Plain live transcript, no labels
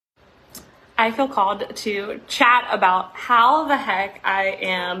I feel called to chat about how the heck I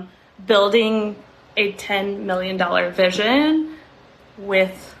am building a $10 million vision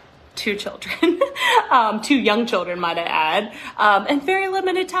with 2 children, 2 young children, might I add, and very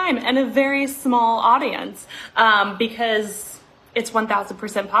limited time and a very small audience, because it's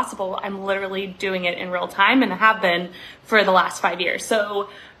 1000% possible. I'm literally doing it in real time and have been for the last 5 years. So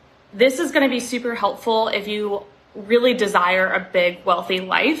this is going to be super helpful if you really desire a big, wealthy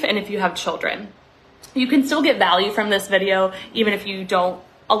life and if you have children. You can still get value from this video even if you don't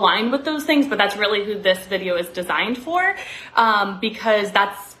align with those things, but that's really who this video is designed for, because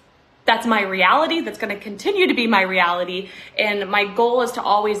that's my reality. That's going to continue to be my reality. And my goal is to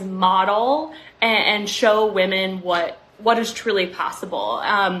always model and show women what is truly possible.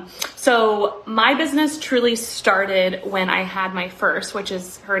 So my business truly started when I had my first,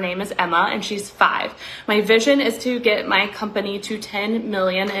 her name is Emma, and she's 5. My vision is to get my company to 10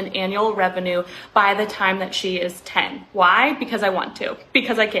 million in annual revenue by the time that she is 10. Why? Because I want to,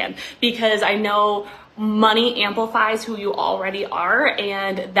 because I can, because I know money amplifies who you already are.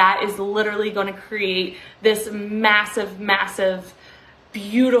 And that is literally going to create this massive, massive,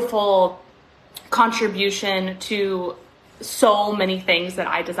 beautiful contribution to so many things that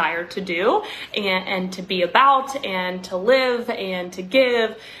I desire to do and to be about and to live and to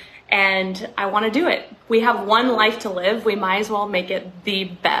give. And I want to do it. We have one life to live. We might as well make it the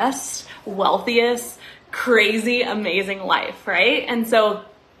best, wealthiest, crazy, amazing life, right? And so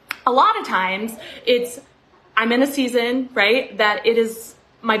a lot of times I'm in a season, right, that it is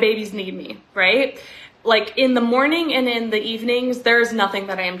my babies need me, right? Like in the morning and in the evenings, there's nothing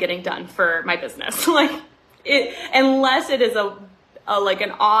that I am getting done for my business. Unless it is like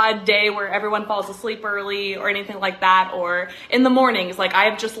an odd day where everyone falls asleep early or anything like that, or in the mornings, like I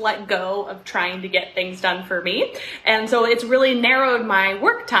have just let go of trying to get things done for me. And so it's really narrowed my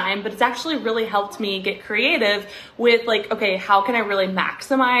work time, but it's actually really helped me get creative with okay, how can I really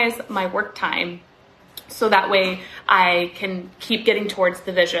maximize my work time so that way I can keep getting towards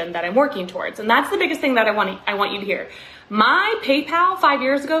the vision that I'm working towards. And that's the biggest thing that I want you to hear. My PayPal 5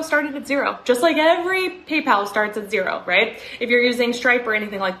 years ago started at 0, just like every PayPal starts at 0, right? If you're using Stripe or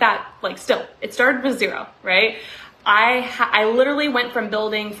anything like that, still, it started with 0, right? I literally went from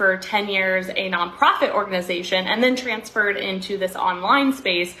building for 10 years a nonprofit organization and then transferred into this online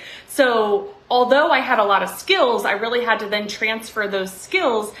space. So although I had a lot of skills, I really had to then transfer those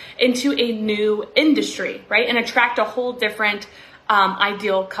skills into a new industry, right? And attract a whole different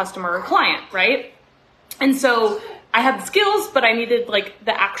ideal customer or client, right? And so I had the skills, but I needed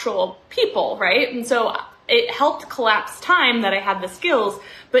the actual people, right? And so it helped collapse time that I had the skills,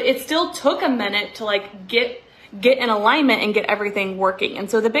 but it still took a minute to get in alignment and get everything working. And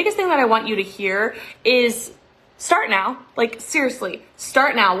so the biggest thing that I want you to hear is start now. Seriously,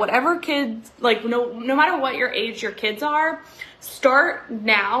 start now. Whatever kids, no matter what your age your kids are, start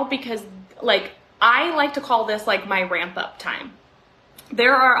now, because I like to call this my ramp up time.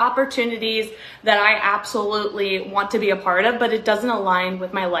 There are opportunities that I absolutely want to be a part of, but it doesn't align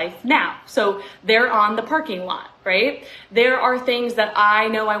with my life now. So they're on the parking lot, right? There are things that I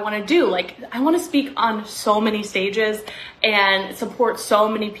know I want to do. I want to speak on so many stages and support so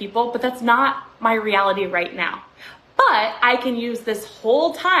many people, but that's not my reality right now. But I can use this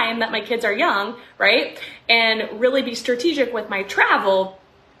whole time that my kids are young, right? And really be strategic with my travel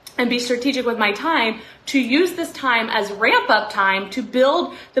and be strategic with my time to use this time as ramp up time to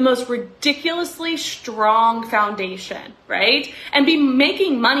build the most ridiculously strong foundation, right? And be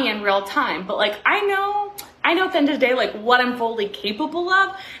making money in real time. But I know at the end of the day, what I'm fully capable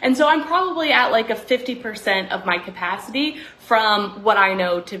of. And so I'm probably at a 50% of my capacity from what I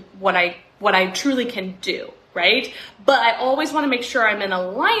know to what I truly can do, right? But I always want to make sure I'm in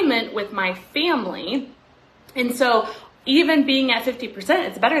alignment with my family. And so even being at 50%,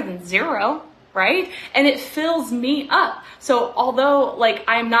 it's better than 0, right? And it fills me up. So although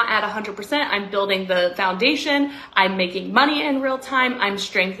I'm not at 100%, I'm building the foundation, I'm making money in real time, I'm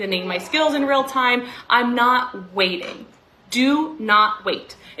strengthening my skills in real time, I'm not waiting. Do not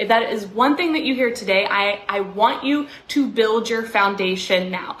wait. If that is one thing that you hear today, I want you to build your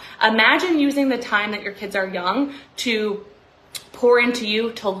foundation now. Imagine using the time that your kids are young to pour into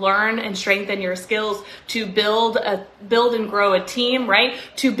you, to learn and strengthen your skills, to build and grow a team, right?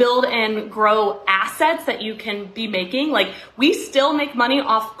 To build and grow assets that you can be making. We still make money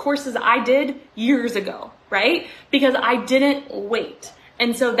off courses I did years ago, right? Because I didn't wait.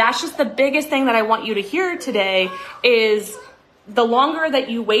 And so that's just the biggest thing that I want you to hear today is the longer that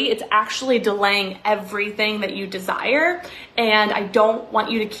you wait, it's actually delaying everything that you desire. And I don't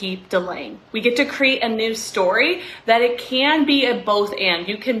want you to keep delaying. We get to create a new story that it can be a both and.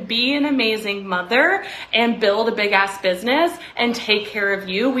 You can be an amazing mother and build a big ass business and take care of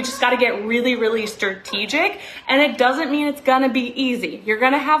you. We just got to get really, really strategic. And it doesn't mean it's going to be easy. You're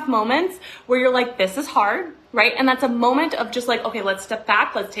going to have moments where you're like, this is hard. Right? And that's a moment of just like, okay, let's step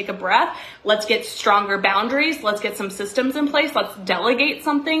back. Let's take a breath. Let's get stronger boundaries. Let's get some systems in place. Let's delegate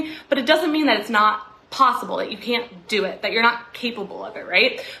something. But it doesn't mean that it's not possible, that you can't do it, that you're not capable of it,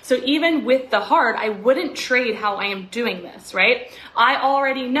 right? So even with the hard, I wouldn't trade how I am doing this, right? I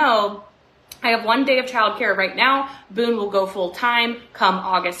already know I have 1 day of childcare right now. Boone will go full time come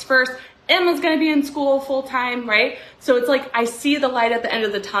August 1st. Emma's going to be in school full time, right? So it's like, I see the light at the end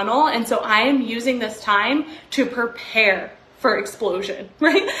of the tunnel. And so I am using this time to prepare for explosion,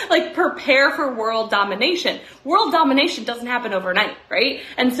 right? Like prepare for world domination. World domination doesn't happen overnight, right?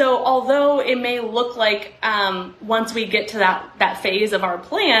 And so although it may look like, once we get to that phase of our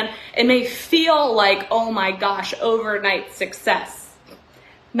plan, it may feel like, oh my gosh, overnight success.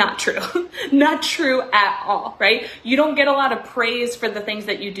 Not true. Not true at all, right? You don't get a lot of praise for the things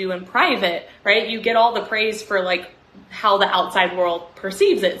that you do in private, right? You get all the praise for like how the outside world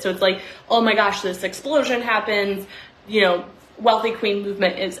perceives it. So it's like, oh my gosh, this explosion happens, Wealthy Queen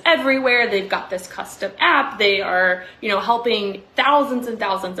movement is everywhere. They've got this custom app. They are, helping thousands and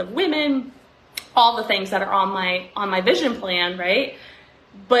thousands of women, all the things that are on my vision plan, right?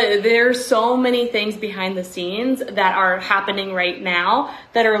 But there's so many things behind the scenes that are happening right now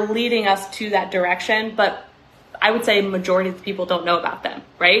that are leading us to that direction. But I would say majority of the people don't know about them,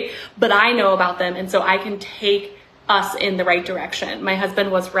 right? But I know about them. And so I can take us in the right direction. My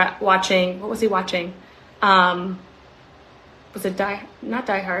husband was watching, what was he watching? Was it not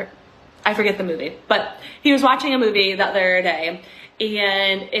Die Hard? I forget the movie, but he was watching a movie the other day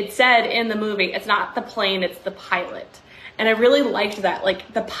and it said in the movie, it's not the plane, it's the pilot. And I really liked that.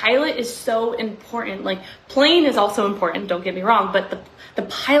 Like the pilot is so important. Like plane is also important, don't get me wrong, but the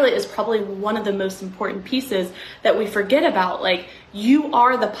pilot is probably one of the most important pieces that we forget about. Like you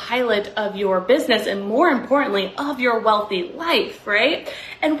are the pilot of your business and more importantly of your wealthy life, right?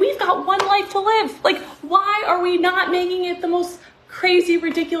 And we've got one life to live. Like why are we not making it the most crazy,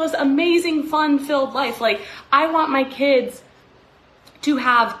 ridiculous, amazing, fun-filled life? Like I want my kids to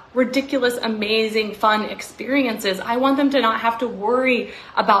have ridiculous, amazing, fun experiences. I want them to not have to worry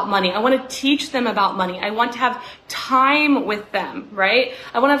about money. I want to teach them about money. I want to have time with them, right?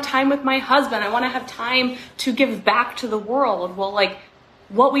 I want to have time with my husband. I want to have time to give back to the world. Well, like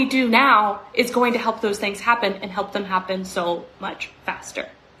what we do now is going to help those things happen and help them happen so much faster,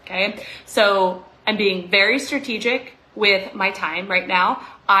 okay? So I'm being very strategic with my time right now.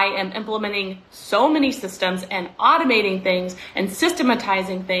 I am implementing so many systems and automating things and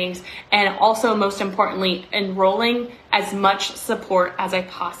systematizing things, and also most importantly, enrolling as much support as I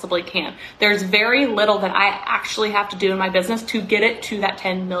possibly can. There's very little that I actually have to do in my business to get it to that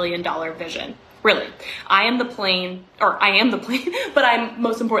 $10 million vision. Really, I am the plane, but I'm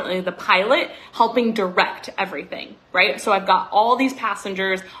most importantly the pilot helping direct everything, right? So I've got all these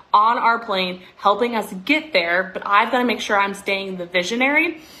passengers on our plane helping us get there, but I've got to make sure I'm staying the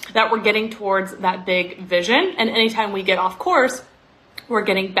visionary, that we're getting towards that big vision. And anytime we get off course, we're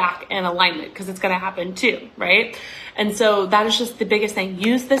getting back in alignment because it's going to happen too, right? And so that is just the biggest thing.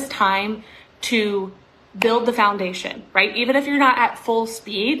 Use this time to build the foundation, right? Even if you're not at full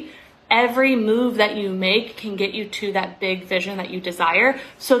speed, every move that you make can get you to that big vision that you desire.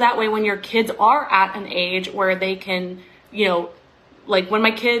 So that way, when your kids are at an age where they can, like when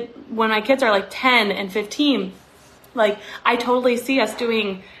my kids are like 10 and 15, like I totally see us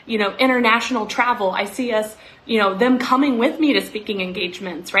doing, international travel. I see us, them coming with me to speaking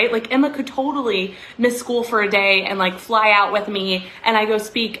engagements, right? Like Emma could totally miss school for a day and like fly out with me and I go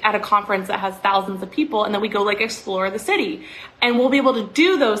speak at a conference that has thousands of people and then we go like explore the city. And we'll be able to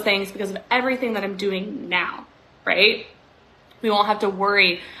do those things because of everything that I'm doing now, right? We won't have to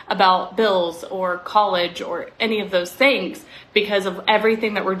worry about bills or college or any of those things because of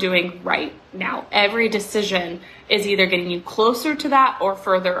everything that we're doing right now. Every decision is either getting you closer to that or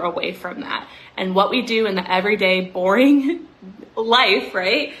further away from that. And what we do in the everyday boring life,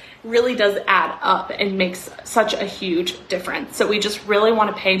 right, really does add up and makes such a huge difference. So we just really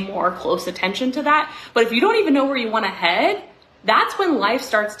want to pay more close attention to that. But if you don't even know where you want to head, that's when life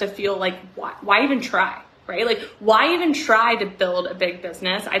starts to feel like, why even try? Right? Like, why even try to build a big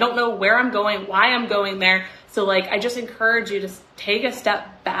business? I don't know where I'm going, why I'm going there. So like, I just encourage you to take a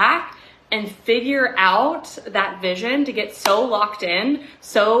step back and figure out that vision, to get so locked in,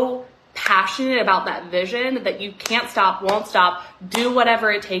 so passionate about that vision that you can't stop, won't stop, do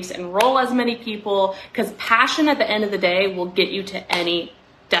whatever it takes, enroll as many people, because passion at the end of the day will get you to any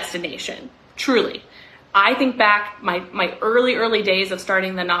destination, truly. I think back my early days of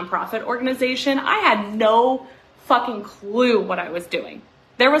starting the nonprofit organization, I had no fucking clue what I was doing.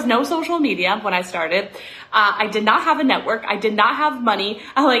 There was no social media when I started. I did not have a network. I did not have money.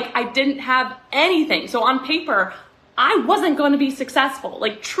 I didn't have anything. So on paper, I wasn't going to be successful.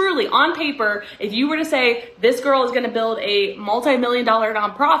 Like truly on paper, if you were to say this girl is going to build a multi-million-dollar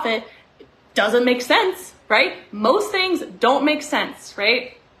nonprofit, it doesn't make sense, right? Most things don't make sense,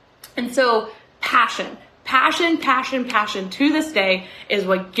 right? And so passion to this day is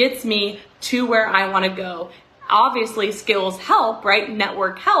what gets me to where I want to go. Obviously skills help, right?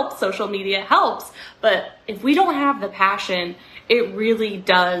 Network helps, social media helps. But if we don't have the passion, it really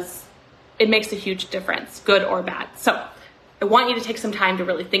does, it makes a huge difference, good or bad. So I want you to take some time to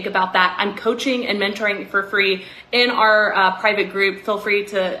really think about that. I'm coaching and mentoring for free in our private group. Feel free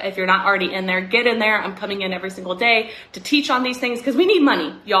to, if you're not already in there, get in there. I'm coming in every single day to teach on these things because we need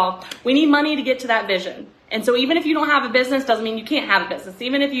money, y'all. We need money to get to that vision. And so even if you don't have a business, doesn't mean you can't have a business.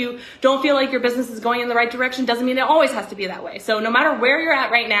 Even if you don't feel like your business is going in the right direction, doesn't mean it always has to be that way. So no matter where you're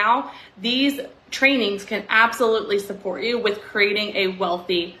at right now, these trainings can absolutely support you with creating a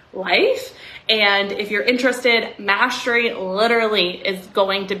wealthy life. And if you're interested, Mastery literally is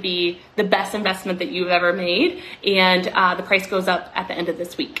going to be the best investment that you've ever made. And the price goes up at the end of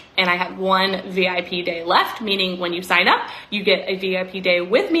this week. And I have one VIP day left, meaning when you sign up, you get a VIP day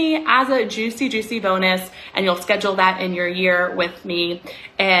with me as a juicy bonus. And you'll schedule that in your year with me.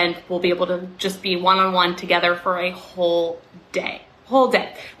 And we'll be able to just be one-on-one together for a whole day.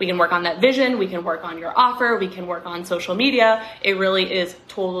 We can work on that vision. We can work on your offer. We can work on social media. It really is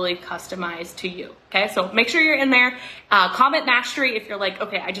totally customized to you. Okay. So make sure you're in there. Comment Mastery if you're like,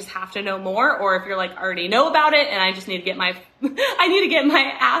 okay, I just have to know more. Or if you're like, I already know about it and I just need to get my, I need to get my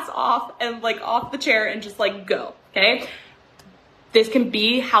ass off and like off the chair and just like go. Okay. This can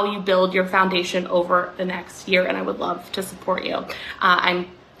be how you build your foundation over the next year. And I would love to support you. I'm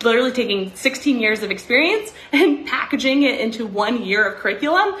literally taking 16 years of experience and packaging it into 1 year of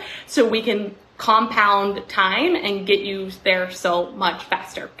curriculum so we can compound time and get you there so much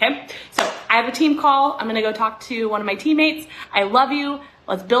faster, okay? So I have a team call. I'm gonna go talk to one of my teammates. I love you.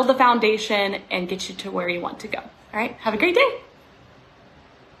 Let's build the foundation and get you to where you want to go. All right, have a great day.